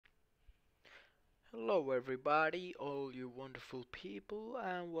Hello everybody, all you wonderful people,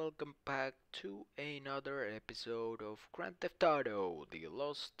 and welcome back to another episode of Grand Theft Auto, The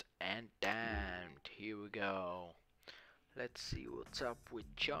Lost and Damned. Here we go. Let's see what's up with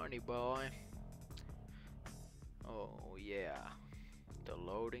Johnny boy. Oh yeah, the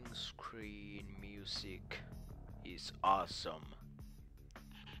loading screen music is awesome.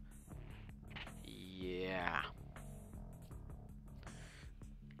 Yeah.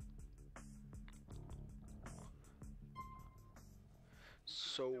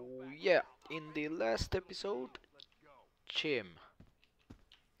 So yeah, in the last episode, Jim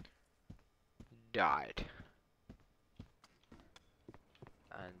died.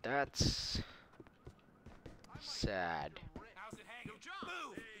 And that's sad.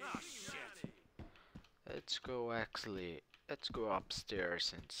 Let's go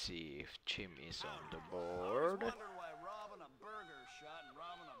upstairs and see if Jim is on the board. Wondering why robbing a burger shop and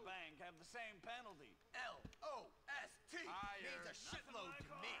robbing a bank have the same penalty. LOST means a shitload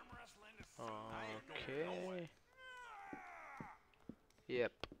to me. Okay.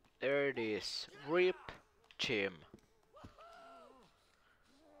 Yep, there it is. Rip Jim.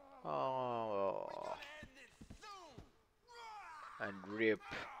 Oh, and rip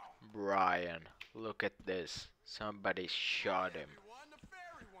Brian. Look at this. Somebody shot him.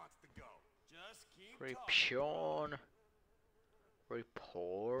 Rip Sean. Rip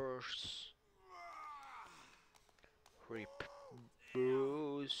Horse. Rip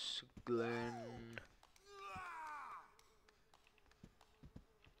Bruce. Glenn.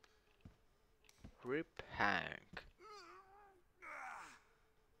 Rip Hank.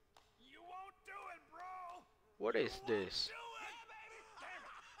 What is this?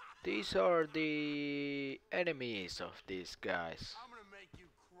 These are the enemies of these guys.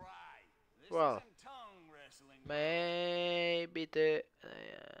 Well, maybe the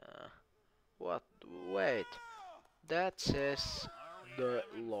what? Wait, that says the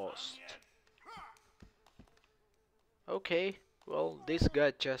Lost. Okay, well, this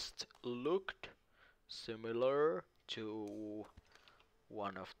guy just looked similar to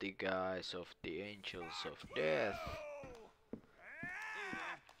one of the guys of the Angels of Death.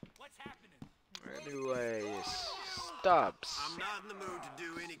 Anyways, Stubbs. I'm not in the mood to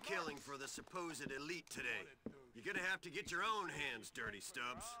do any killing for the supposed elite today. You're gonna have to get your own hands dirty,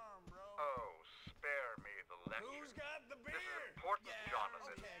 Stubbs. Oh, spare me the lecture. Who's got the beer? This is important,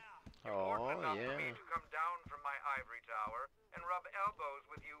 Jonathan. Oh, Enough for me yeah. to come down from my ivory tower and rub elbows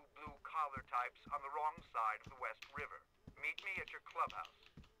with you blue-collar types on the wrong side of the West River. Meet me at your clubhouse.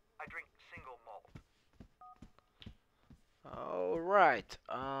 I drink single malt. Alright,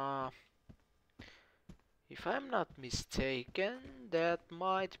 if I'm not mistaken, that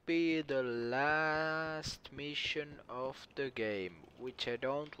might be the last mission of the game, which I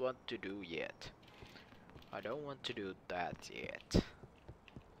don't want to do yet. I don't want to do that yet.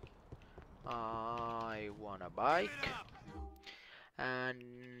 I want a bike,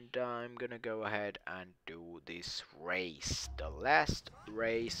 and I'm gonna go ahead and do this race, the last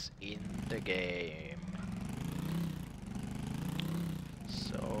race in the game.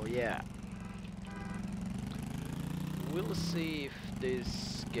 So yeah, we'll see if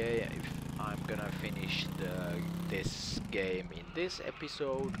this game, if I'm gonna finish this game in this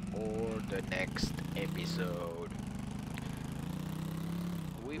episode or the next episode.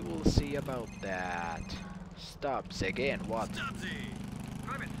 We will see about that. Stubbs again, what? Stubbsy!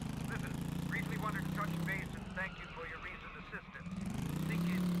 Clement, listen. Briefly wanted to touch base and thank you for your recent assistance. Think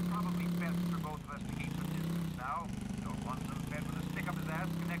it's probably best for both of us to keep some distance now. Don't want some fed with a stick up his ass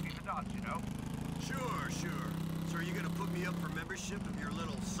connecting the dots, you know? Sure. So are you gonna put me up for membership of your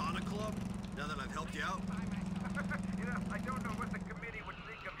little sauna club, now that I've helped you out? You know, I don't know what the committee would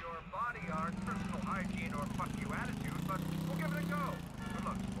think of your body art, personal hygiene, or fuck you attitude, but we'll give it a go. Good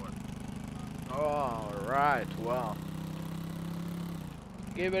luck, sport. Alright, well.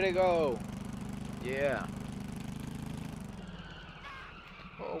 Give it a go. Yeah.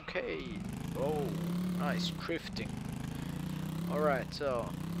 Okay. Oh, nice drifting. Alright, so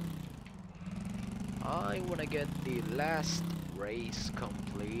I wanna get the last race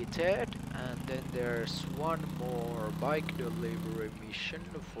completed, and then there's one more bike delivery mission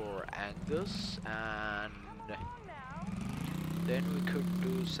for Angus, and then we could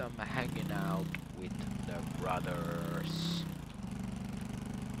do some hanging out with the brothers.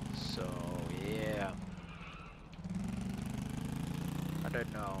 So yeah, I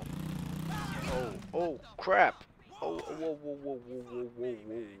don't know. Oh crap! Oh, whoa,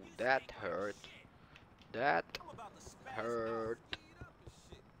 that hurt. That hurt.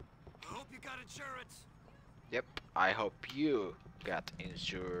 I hope you got insurance. Yep, I hope you got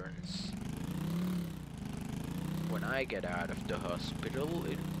insurance. When I get out of the hospital,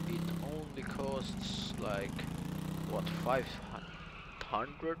 it only costs like, what,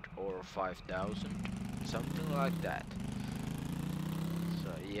 500 or 5,000? Something like that. So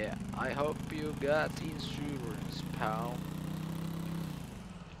yeah, I hope you got insurance, pal.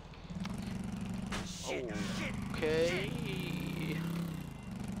 Okay,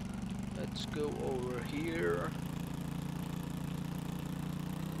 let's go over here.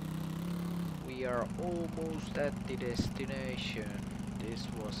 We are almost at the destination. This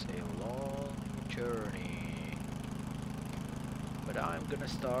was a long journey, but I'm gonna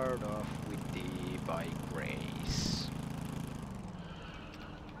start off with the bike race.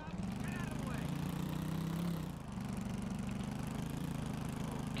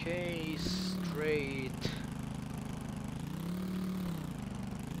 Okay, straight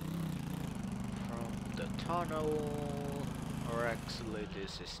from the tunnel, or actually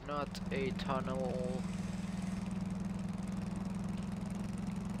this is not a tunnel.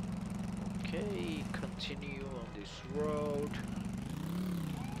 Okay, continue on this road.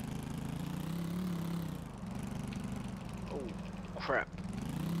 Oh crap,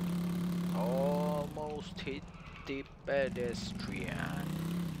 almost hit the pedestrian.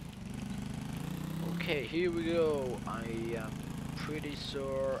 Okay, here we go. I am pretty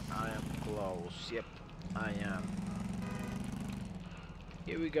sure I am close. Yep, I am.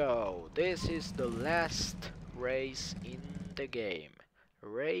 Here we go. This is the last race in the game.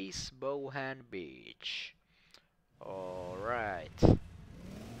 Race Bohan Beach. Alright.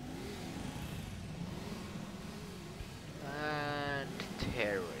 And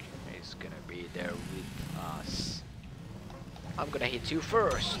Terry is gonna be there with us. I'm gonna hit you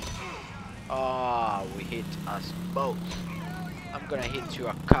first. Ah, we hit us both. I'm gonna hit you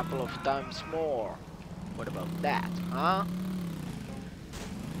a couple of times more. What about that, huh?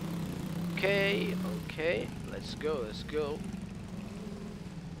 Okay, okay, let's go, let's go.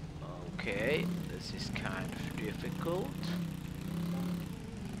 Okay, this is kind of difficult.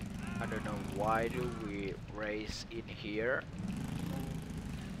 I don't know why do we race in here.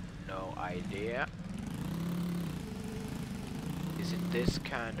 No idea. Is it this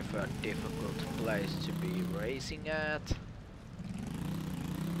kind of a difficult place to be racing at?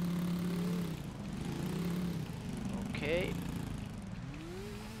 Okay.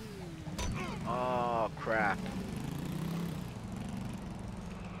 Oh crap.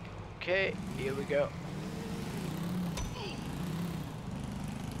 Okay, here we go.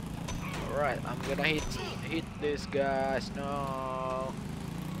 Alright, I'm gonna hit this guys. No.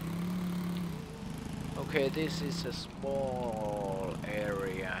 Okay, this is a small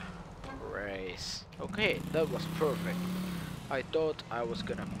area race. Okay, that was perfect. I thought I was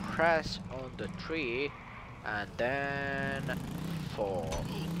gonna press on the tree and then fall.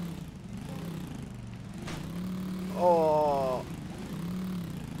 Oh,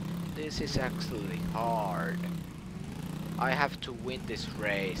 this is actually hard. I have to win this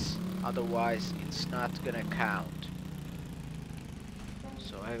race, otherwise it's not gonna count.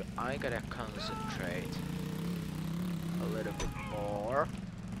 So I gotta concentrate a little bit more.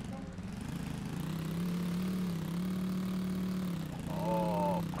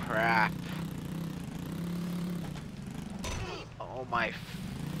 Oh crap. Oh my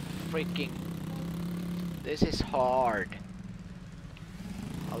freaking... This is hard.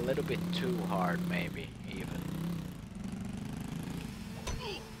 A little bit too hard maybe, even.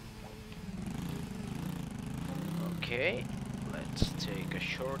 Okay, let's take a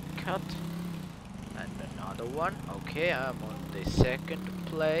shortcut. And another one. Okay, I'm on the second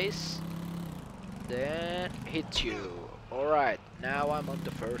place. Then hit you. Alright, now I'm on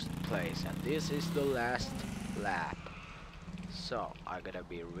the first place. And this is the last lap. So, I gotta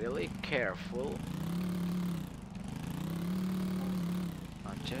be really careful.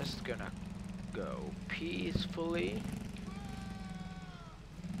 I'm just gonna go peacefully.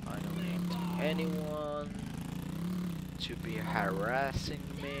 I don't want anyone to be harassing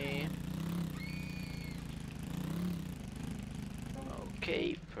me.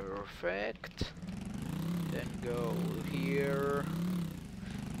 Okay, perfect. Then go here.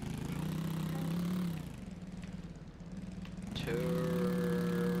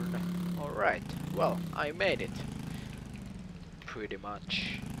 Turn. Alright, well, I made it. Pretty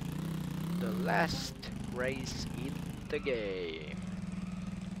much. The last race in the game.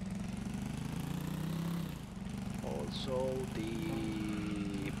 Also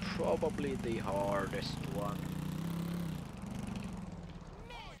probably the hardest one.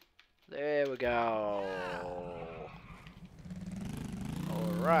 There we go.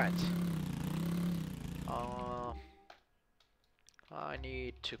 Alright. I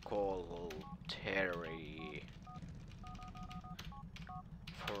need to call Terry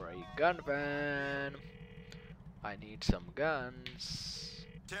for a gun van. I need some guns.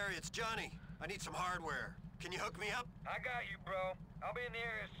 Terry, it's Johnny. I need some hardware. Can you hook me up? I got you, bro. I'll be in the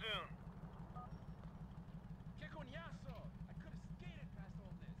area soon.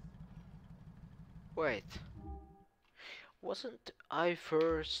 Wait, wasn't I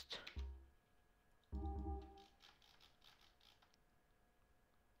first?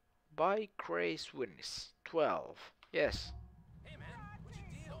 By Grace wins 12. Yes.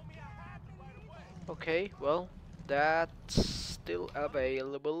 Okay, well, that's still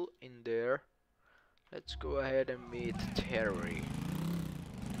available in there. Let's go ahead and meet Terry.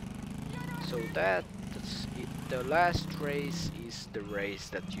 So that's it. The last race is the race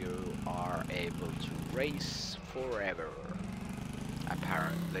that you are able to race forever.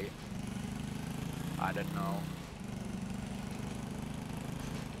 Apparently. I don't know.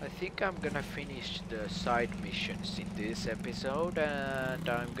 I think I'm gonna finish the side missions in this episode, and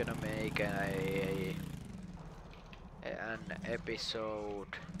I'm gonna make an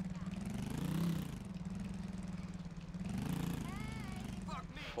episode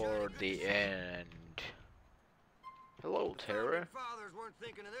for the end. Hello, Terry. Fathers weren't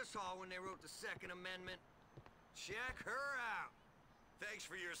thinking of this all when they wrote the Second Amendment. Check her out. Thanks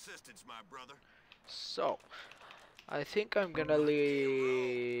for your assistance, my brother. So, I think I'm gonna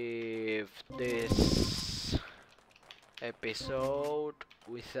leave this episode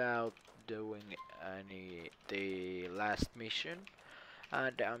without doing the last mission,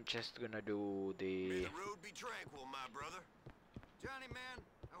 and I'm just gonna do May the the road be tranquil, my brother. Johnny, man,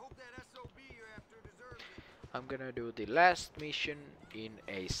 I hope that SOB you're after deserves it. I'm gonna do the last mission in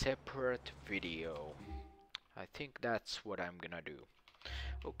a separate video. I think that's what I'm gonna do.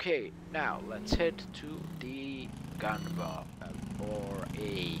 Okay, now let's head to the gun bar, or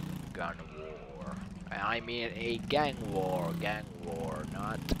a gun war. I mean a gang war,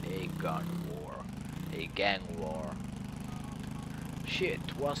 not a gun war, a gang war. Shit,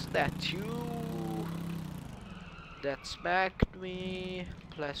 was that you that smacked me?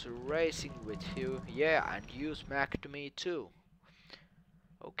 Pleasure racing with you. Yeah, and you smacked me too.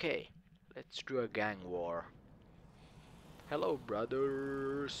 Okay, let's do a gang war. Hello,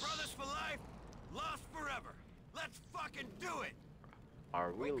 brothers. Brothers for life, lost forever. Let's fucking do it.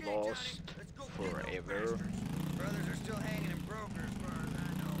 Are we Okay, lost Johnny, let's go get those forever? bastards. Brothers are still hanging in broker as far as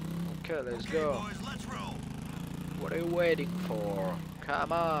I know. Okay, let's Okay, go. boys, let's roll. What are you waiting for?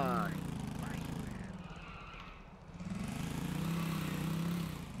 Come on.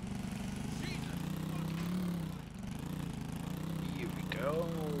 Here we go.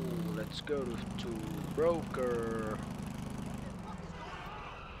 Let's go to broker.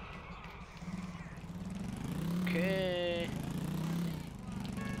 Okay.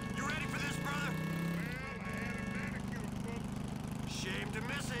 You ready for this, brother? Shame to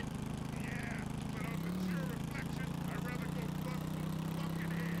miss it.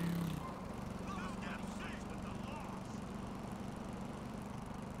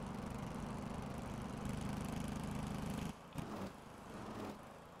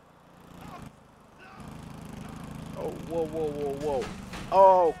 Oh, whoa, whoa, whoa, whoa.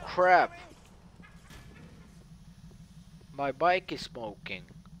 Oh, crap. My bike is smoking.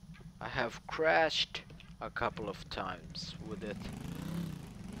 I have crashed a couple of times with it.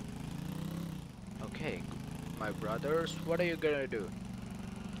 Okay, my brothers, what are you gonna do?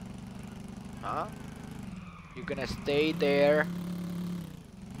 Huh? You gonna stay there?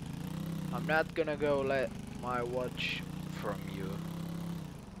 I'm not gonna go let my watch from you.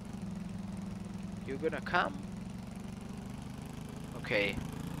 You gonna come? Okay.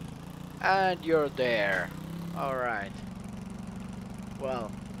 And you're there. Alright.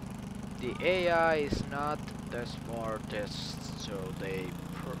 Well, the AI is not the smartest, so they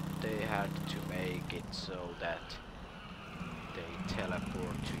had to make it so that they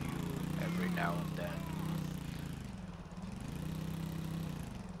teleport to you every now and then.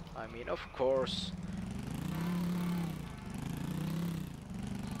 I mean, of course,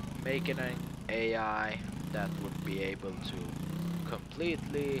 making an AI that would be able to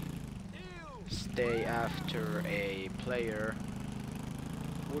completely stay after a player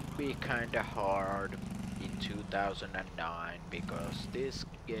would be kinda hard in 2009, because this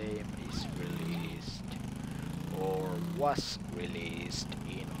game is released, or was released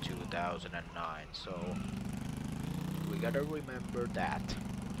in 2009, so we gotta remember that.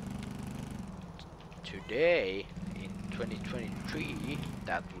 Today, in 2023,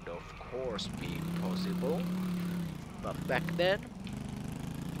 that would of course be possible, but back then,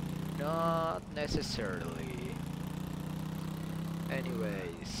 not necessarily.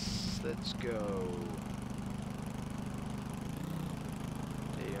 Anyways, let's go.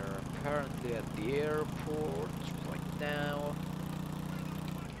 They are apparently at the airport right now.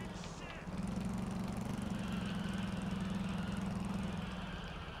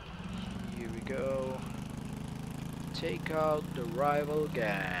 Here we go. Take out the rival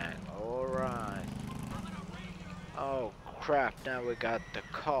gang. Alright. Oh crap, now we got the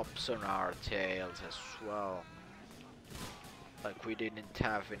cops on our tails as well. Like we didn't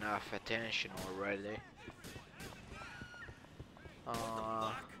have enough attention already.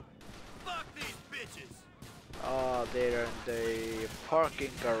 Fuck these bitches! Oh, they're in the parking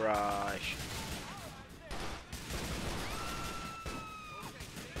garage.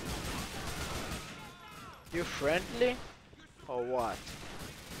 You friendly? Or what?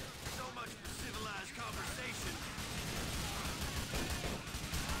 So much for civilized conversation.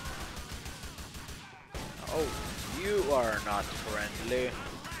 Oh, you are not friendly.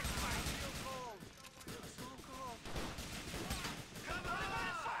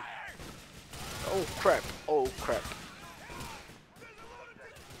 Oh crap, oh crap.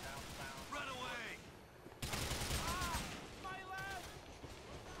 Run away!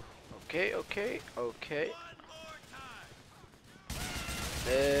 Okay, okay, okay. One more time!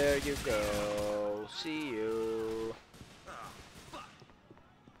 There you go. See you.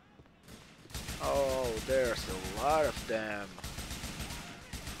 Oh, there's a lot of them.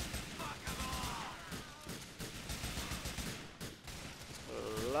 A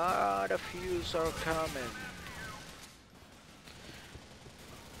lot of yous are coming.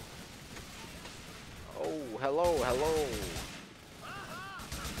 Oh, hello, hello.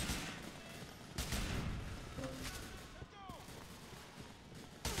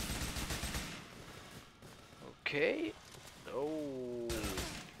 Okay. Oh.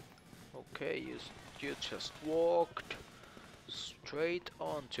 Okay, you just walked straight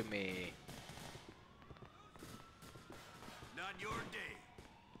onto me. Not your day.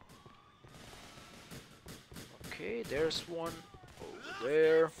 Okay, there's one over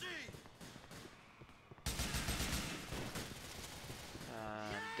there.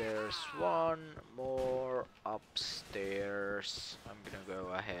 And there's one more upstairs. I'm gonna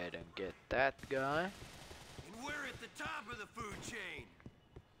go ahead and get that guy. And we're at the top of the food chain.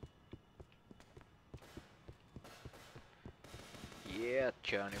 Yeah,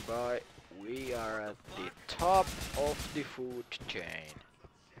 Johnny boy, we are at the top of the food chain.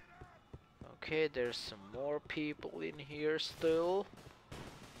 Okay, there's some more people in here still.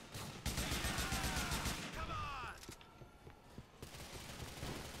 Come on!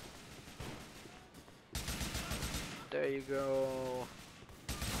 There you go.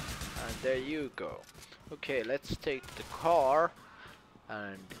 And there you go. Okay, let's take the car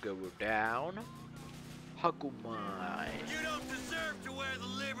and go down. Hakumai. You don't deserve to wear the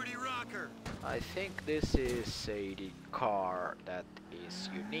Liberty Rocker. I think this is a car that is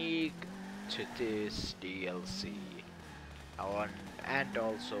unique to this DLC. And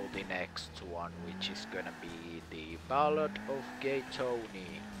also the next one, which is gonna be the Ballad of Gay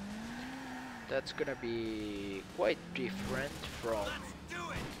Tony. That's gonna be quite different from Let's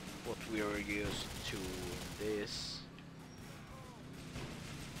do it! what we are used to in this.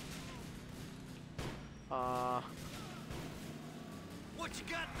 What you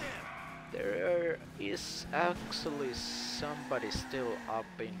got there? There is actually somebody still up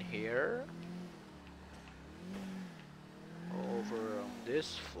in here. Over on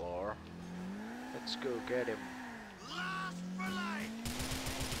this floor. Let's go get him. Lost for life!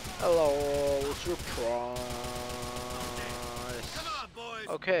 Hello, surprise. Come on, boys.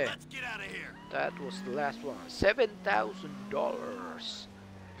 Okay. Let's get out of here. That was the last one. $7,000.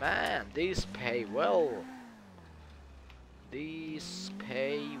 Man, these pay well. These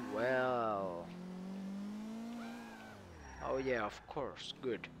pay well. Oh yeah, of course.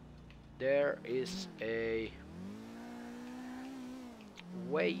 Good. There is a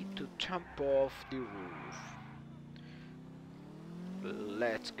way to jump off the roof.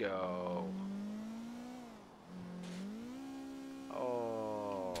 Let's go.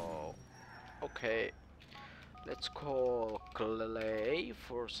 Oh, okay. Let's call Clay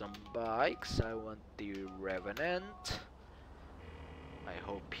for some bikes. I want the Revenant. I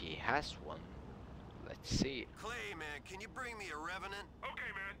hope he has one. Let's see. Clay, man, can you bring me a Revenant?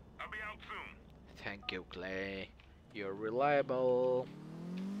 Okay, man. I'll be out soon. Thank you, Clay. You're reliable.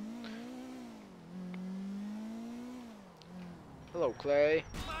 Hello, Clay.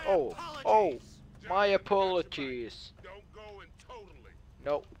 Oh, my apologies. Don't go and totally.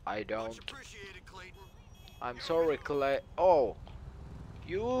 No, I don't. Much appreciated, Clayton. I'm sorry, Clay. Oh,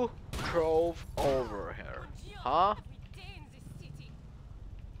 you drove over here, huh? Every day in this city.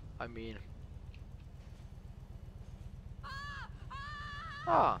 I mean...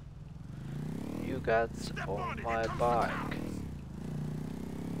 Ah! You got on my bike.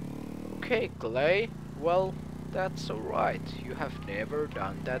 Okay, Clay. Well, that's alright. You have never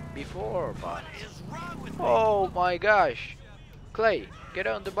done that before, but... What is wrong with me? Oh my gosh! Clay, get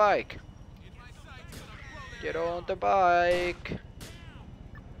on the bike! Get on the bike!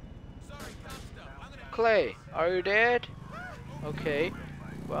 Clay, are you dead? Okay,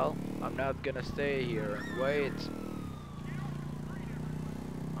 well, I'm not gonna stay here and wait.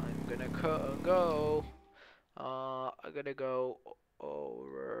 I'm gonna go. I'm gonna go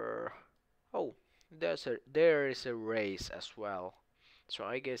over. Oh, there is a race as well. So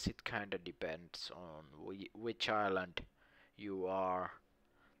I guess it kinda depends on which island you are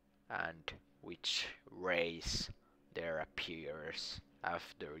and which race there appears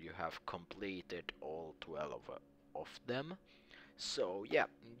after you have completed all 12 of them. So yeah,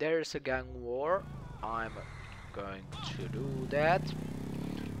 there's a gang war. I'm going to do that.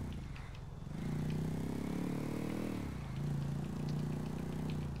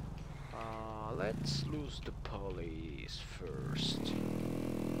 Let's lose the police first.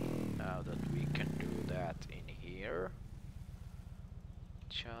 Now that we can do that in here.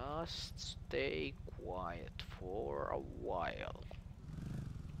 Just stay quiet for a while.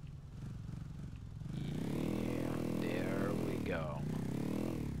 Yeah, there we go.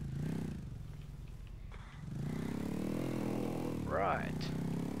 Alright.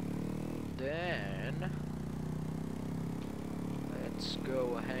 Then let's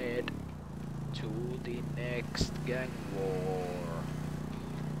go ahead to the next gang war.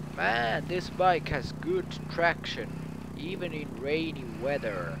 Man, this bike has good traction, even in rainy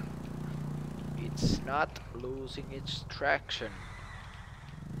weather. It's not losing its traction.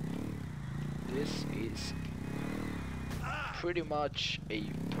 This is pretty much a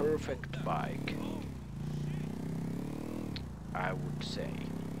perfect bike, I would say.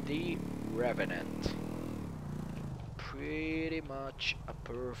 The Revenant. Pretty much a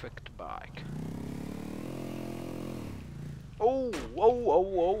perfect bike. Oh,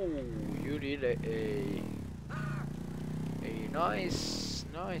 you did a nice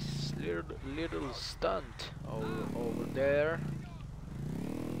little stunt over there.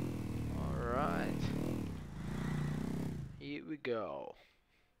 Alright. Here we go.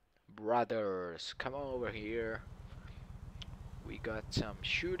 Brothers, come over here. We got some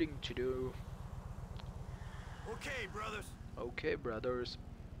shooting to do. Okay, brothers. Okay, brothers.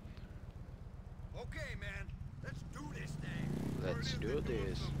 Okay, man. Let's do this thing. Let's do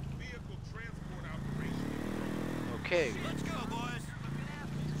this. Okay, Let's go, boys.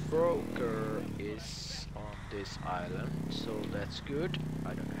 broker is on this island, so that's good.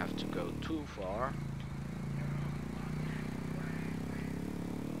 I don't have to go too far.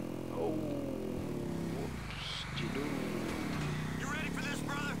 Oh, whoops-de-doo. You ready for this,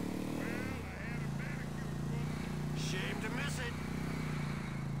 brother? Shame to miss it.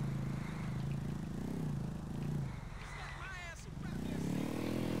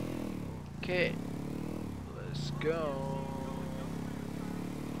 Okay, let's go.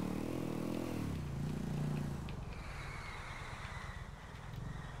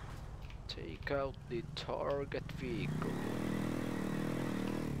 Take out the target vehicle.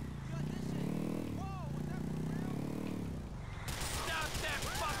 Stop that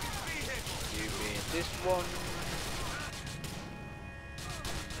fucking vehicle. You mean this one?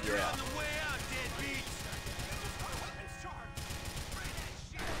 You're Yeah. on the way out, deadbeats.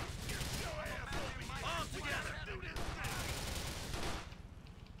 All together.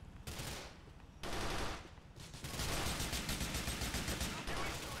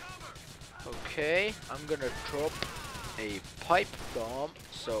 Okay, I'm gonna drop a pipe bomb,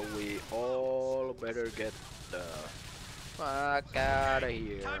 so we all better get the fuck out of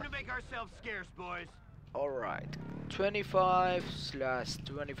here. Time to make ourselves scarce, boys. Alright,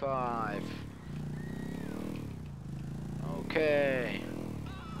 25/25. Okay.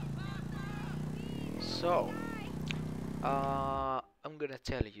 So, I'm gonna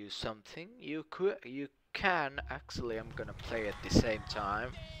tell you something. You can actually. I'm gonna play at the same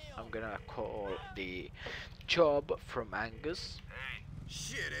time. I'm gonna call the job from Angus. Hey,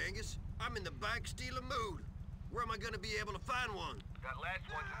 Shit, Angus. I'm in the bike stealing mood. Where am I gonna be able to find one? that last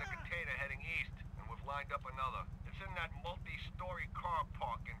one's in the container heading east, and we've lined up another. It's in that multi-story car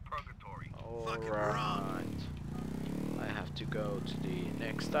park in Purgatory. Fucking Alright. I have to go to the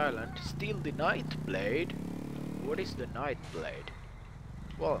next island. Steal the Night Blade. What is the Night Blade?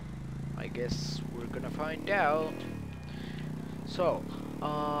 Well, I guess we're gonna find out. So,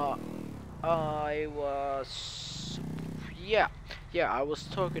 I was... Yeah, yeah, I was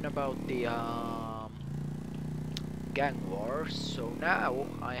talking about the gang wars. So now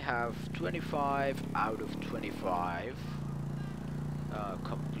I have 25 out of 25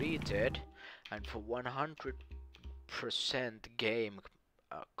 completed, and for 100% game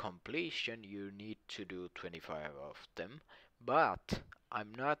completion you need to do 25 of them, but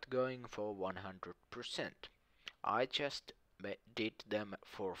I'm not going for 100%. I just did them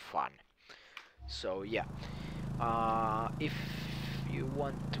for fun. So yeah, if you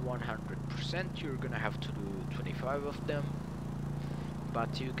want 100%, you're gonna have to do 25 of them,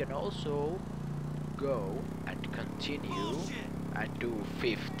 but you can also go and continue Bullshit! and do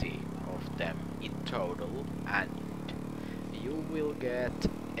 50 of them in total, and you will get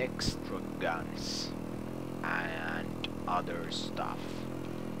extra guns and other stuff.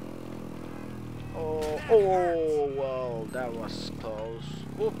 Oh, well, that was close.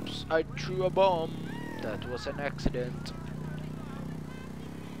 Oops, I threw a bomb. That was an accident.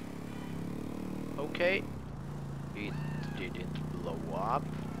 Okay, it didn't blow up.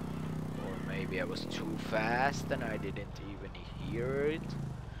 Or maybe I was too fast and I didn't even hear it.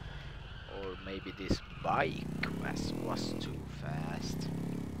 Or maybe this bike was too fast.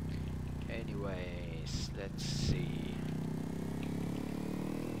 Anyways, let's see.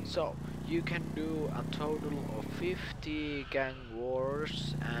 So, you can do a total of 50 gang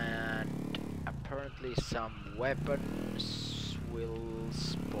wars, and apparently some weapons will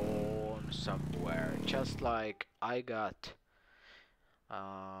spawn somewhere. Just like I got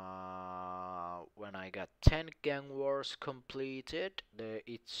when I got 10 gang wars completed,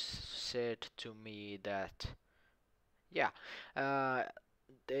 it said to me that, yeah, uh,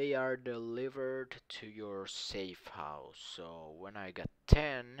 they are delivered to your safe house. So when I got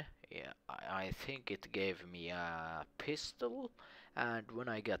 10, yeah, I think it gave me a pistol, and when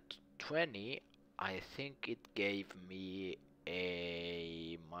I got 20, I think it gave me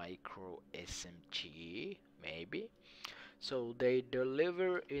a micro SMG, maybe. So they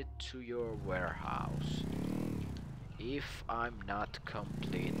deliver it to your warehouse, if I'm not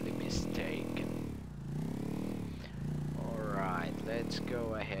completely mistaken. Alright, let's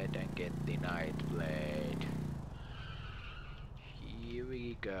go ahead and get the Nightblade. Here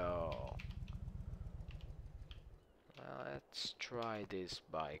we go. Well, let's try this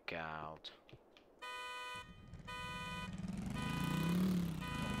bike out.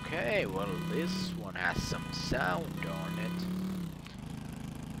 Okay, well, this one has some sound on it.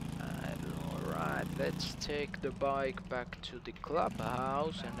 Alright, let's take the bike back to the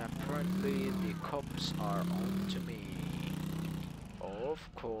clubhouse, and apparently the cops are on to me. Of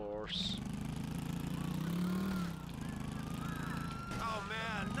course. Oh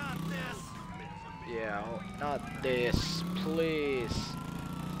man, not this! Yeah, oh, not this, please.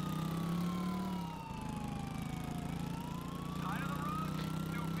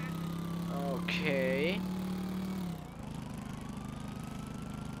 Okay.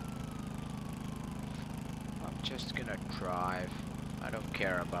 I'm just gonna drive. I don't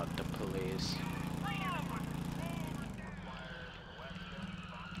care about the police.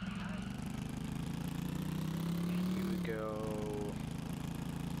 Here we go.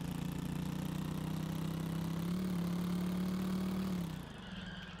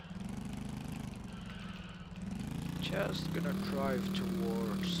 Just gonna drive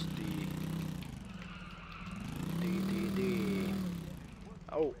towards the.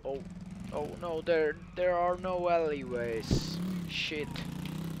 Oh no, there are no alleyways. Shit.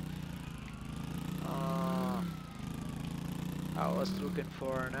 Uh, I was looking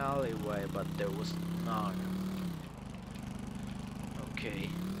for an alleyway, but there was none. Okay,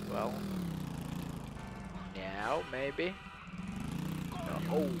 well, now maybe.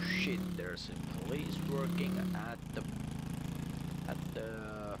 Oh shit! There's a police working at the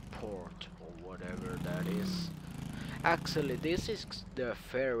port or whatever that is. Actually, this is the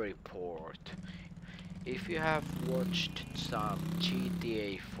ferry port. If you have watched some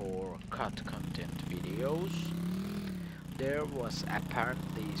GTA 4 cut content videos, there was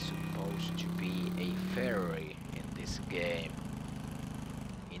apparently supposed to be a ferry in this game,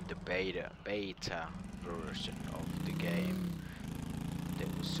 in the beta version of the game. There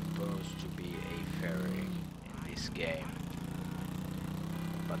was supposed to be a ferry in this game,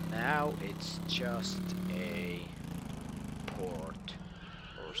 but now it's just a port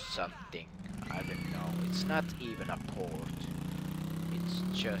or something. I don't know. It's not even a port. It's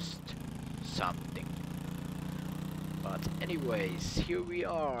just something. But anyways, here we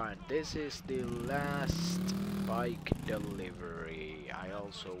are, and this is the last bike delivery. I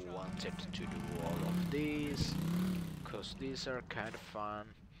also wanted to do all of these, cause these are kind of fun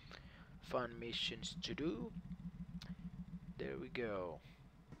missions to do. there we go.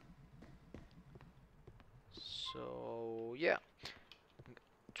 So yeah,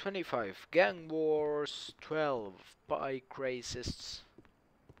 25 gang wars, 12 bike races,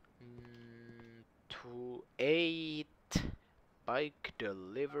 8 bike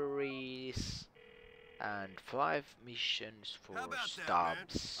deliveries, and 5 missions for How about that, man?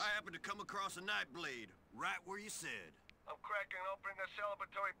 stops. I happened to come across a Nightblade, right where you said. I'm cracking open the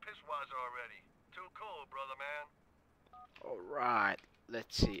celebratory pisswaza already. Too cool, brother man. Alright,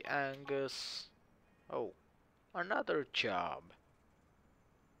 let's see, Angus. Oh, another job.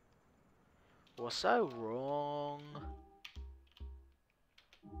 Was I wrong?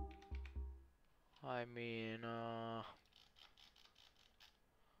 I mean,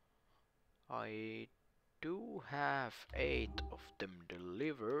 I do have 8 of them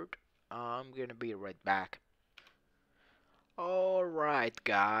delivered. I'm gonna be right back. Alright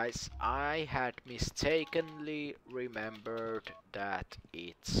guys, I had mistakenly remembered that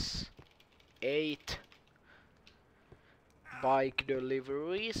it's 8 bike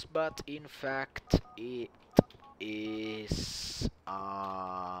deliveries, but in fact it is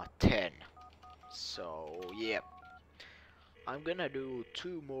 10. So yep, I'm gonna do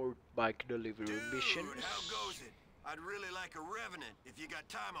 2 more bike delivery Dude, missions. how goes it? I'd really like a Revenant if you got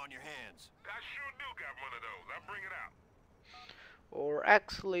time on your hands. I sure do got one of those. I'll bring it out. Or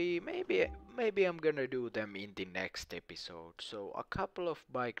actually, maybe I'm gonna do them in the next episode. So a couple of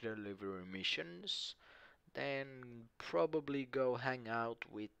bike delivery missions, then probably go hang out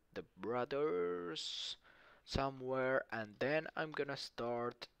with the brothers somewhere, and then I'm gonna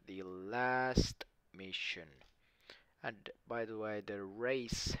start the last mission. And by the way, the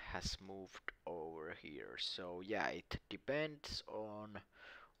race has moved over here. So yeah, it depends on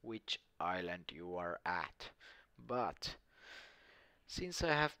which island you are at. But since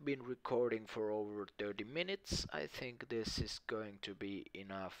I have been recording for over 30 minutes, I think this is going to be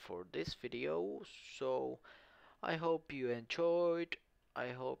enough for this video. So I hope you enjoyed. I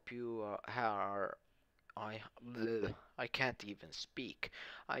hope you I can't even speak.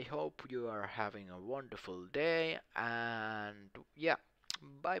 I hope you are having a wonderful day, and yeah,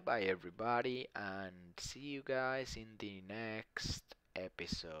 bye bye everybody, and see you guys in the next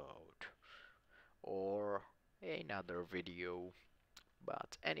episode or another video.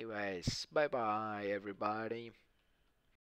 But anyways, bye bye everybody.